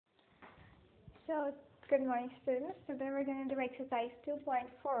So, good morning students. Today we're going to do exercise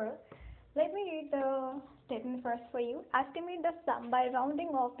 2.4. Let me read the statement first for you. Estimate the sum by rounding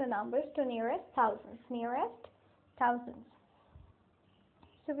off the numbers to nearest thousands. Nearest thousands.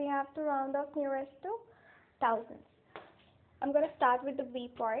 So we have to round off nearest to thousands. I'm going to start with the B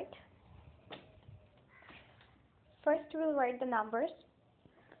part. First we'll write the numbers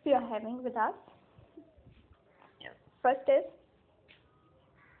we are having with us. First is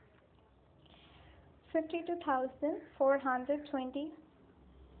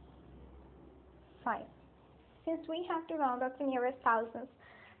 52,425. Since we have to round off the nearest thousands,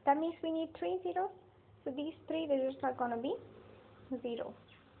 that means we need 3 zeros. So these 3 digits are going to be 0.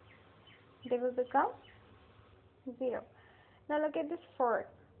 They will become 0. Now look at this 4.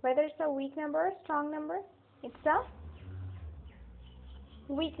 Whether it's a weak number or strong number, it's a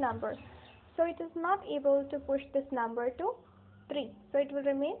weak number. So it is not able to push this number to 3. So it will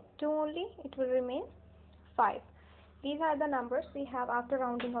remain 2 only. It will remain 5. These are the numbers we have after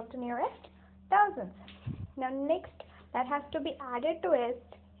rounding off to nearest thousands. Now next that has to be added to it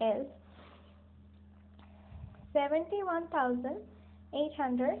is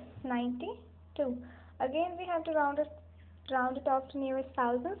 71,892. Again we have to round it off to nearest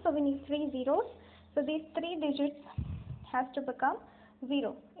thousand, so we need 3 zeros. So these 3 digits has to become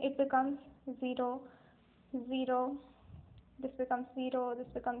 0. It becomes 0, 0, this becomes 0, this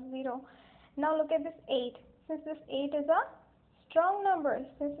becomes 0. Now look at this 8. Since this 8 is a strong number,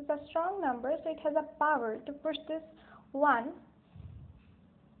 so it has a power to push this 1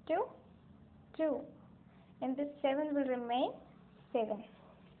 to 2, and this 7 will remain 7.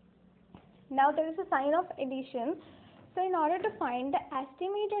 Now there is a sign of addition. So in order to find the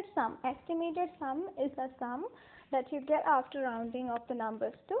estimated sum is the sum that you get after rounding off the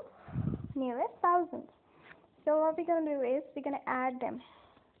numbers to nearest thousands. So what we're going to do is we're going to add them.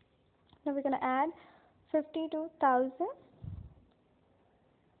 Now we're going to add 52,000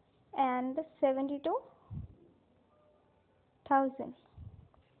 and 72,000.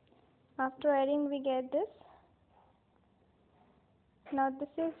 After adding we get this. Now this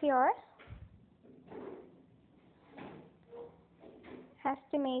is your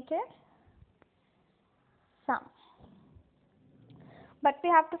estimated sum. But we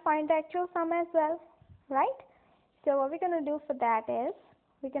have to find the actual sum as well, right? So what we're going to do for that is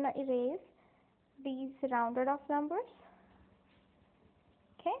we're going to erase these rounded off numbers.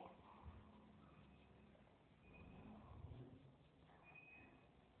 Okay?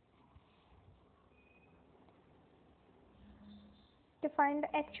 To find the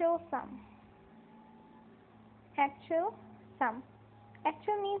actual sum. Actual sum.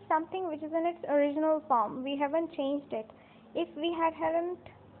 Actual means something which is in its original form. We haven't changed it. If we hadn't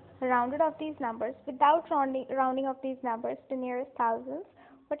rounded off these numbers without rounding off these numbers to nearest thousands,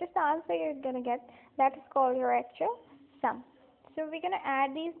 what is the answer you're going to get? That is called your actual sum. So we're going to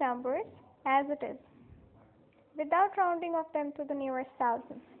add these numbers as it is without rounding off them to the nearest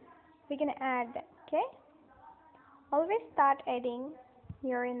thousands. We're going to add them. Okay? Always start adding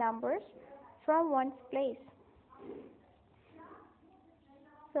your numbers from one's place.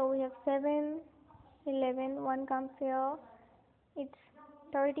 So we have 7, 11, 1 comes here, it's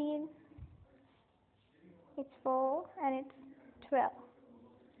 13, it's 4, and it's 12.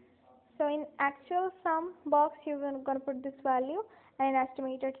 So in actual sum box you're going to put this value, and in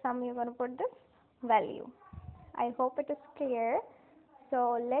estimated sum you're going to put this value. I hope it is clear.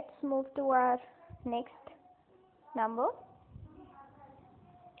 So let's move to our next number,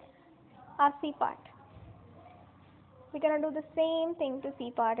 our C part. We're going to do the same thing to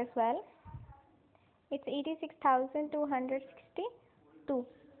C part as well. It's 86,262.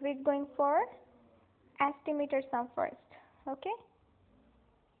 We're going for estimated sum first. Okay?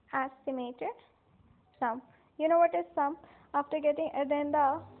 Estimated sum. You know what is sum? After getting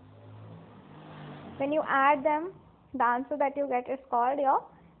when you add them, the answer that you get is called your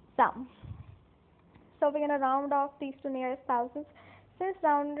sum. So we're going to round off these to nearest thousands. Since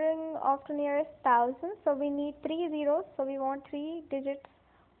rounding off to nearest thousands, so we need 3 zeros. So we want 3 digits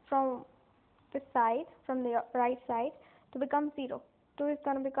from this side, from the right side, to become 0. 2 is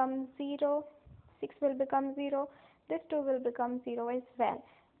going to become 0. 6 will become 0. This 2 will become 0 as well.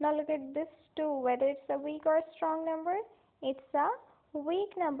 Now look at this 2. Whether it's a weak or a strong number, it's a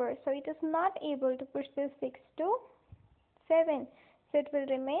weak number. So it is not able to push this 6 to 7. So it will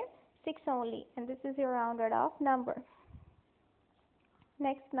remain 6 only. And this is your rounded off number.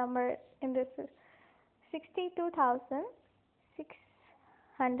 Next number in this is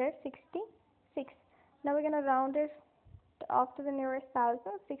 62,666. Now we're going to round it off to the nearest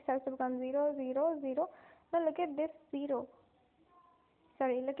thousand. 6 has to become 0, 0, 0. Now look at this 0.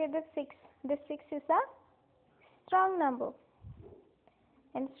 sorry, look at the 6. This 6 is a strong number,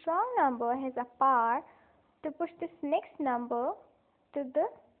 and strong number has a power to push this next number to the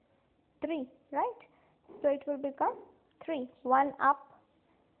 3, right? So it will become 3, 1 up.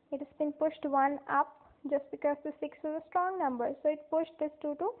 It has been pushed 1 up just because the 6 is a strong number. So it pushed this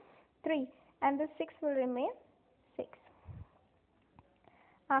 2 to 3, and the 6 will remain 6.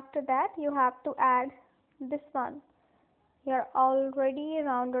 After that, you have to add this one. You are already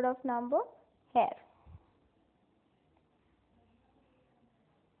rounded off number here.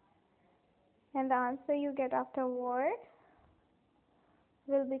 And the answer you get afterward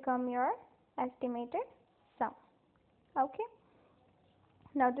will become your estimated sum. Okay.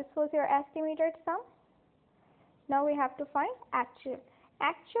 Now this was your estimated sum. Now we have to find actual.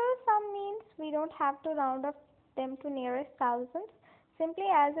 Actual sum means we don't have to round up them to nearest thousands. Simply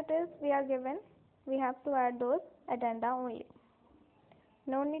as it is, we are given, we have to add those addenda only.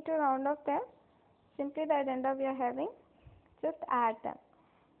 No need to round off them. Simply the addenda we are having, just add them.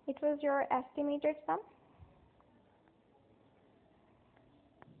 It was your estimated sum.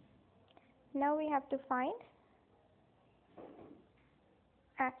 Now we have to find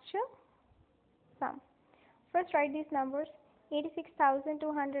actual sum. First write these numbers.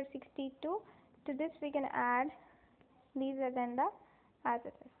 86,262. To this we can add these addenda as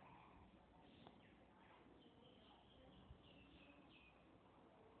it is.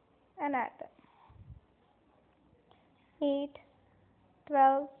 And add them. 8,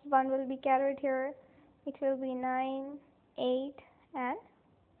 12, 1 will be carried here. It will be 9, 8 and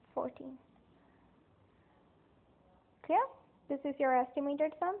 14. Clear? This is your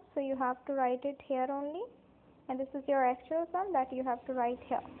estimated sum, so you have to write it here only. And this is your actual sum that you have to write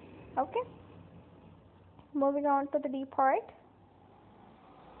here. Okay? Moving on to the D part.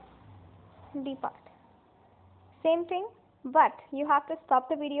 D part. Same thing, but you have to stop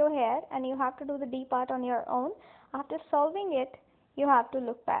the video here and you have to do the D part on your own. After solving it, you have to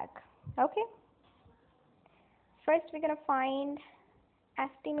look back. Okay? First, we're going to find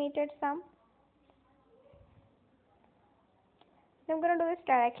estimated sum. I'm going to do this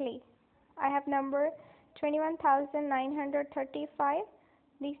directly. I have number 21,935.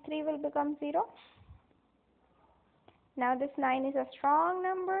 These 3 will become 0. Now this 9 is a strong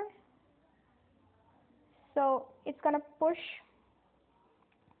number. So it's going to push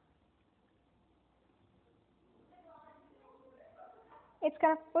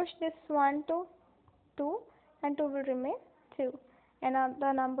this 1 to 2, and 2 will remain 2. And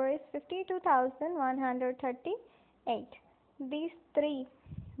the number is 52,138. These 3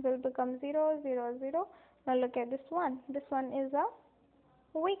 will become 0, 0, 0. Now look at this one. This one is a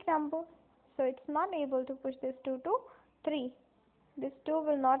weak number. So it's not able to push this 2 to 3. This 2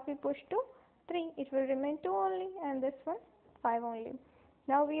 will not be pushed to 3. It will remain 2 only, and this one 5 only.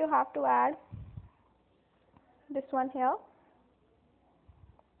 Now you have to add this one here.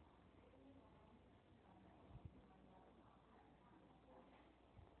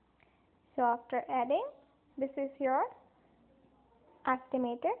 So after adding, this is your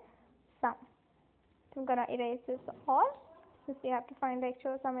estimated sum. So I'm gonna erase this all since you have to find the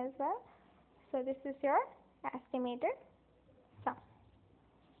actual sum as well. So this is your estimated sum.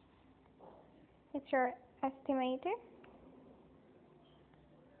 It's your estimated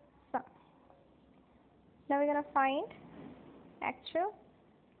sum. Now we're gonna find actual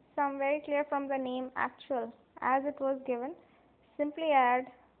sum. Very clear from the name actual, as it was given. Simply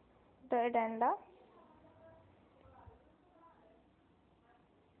add the addenda.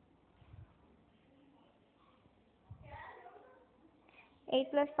 8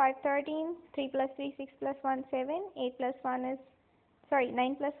 plus 5, 13. 3 plus 3, 6 plus 1, 7. 8 plus 1 is,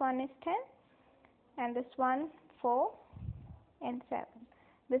 9 plus 1 is 10. And this one, 4 and 7.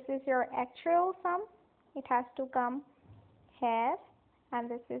 This is your actual sum. It has to come here. And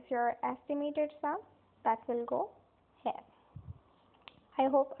this is your estimated sum that will go here. I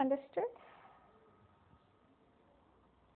hope understood.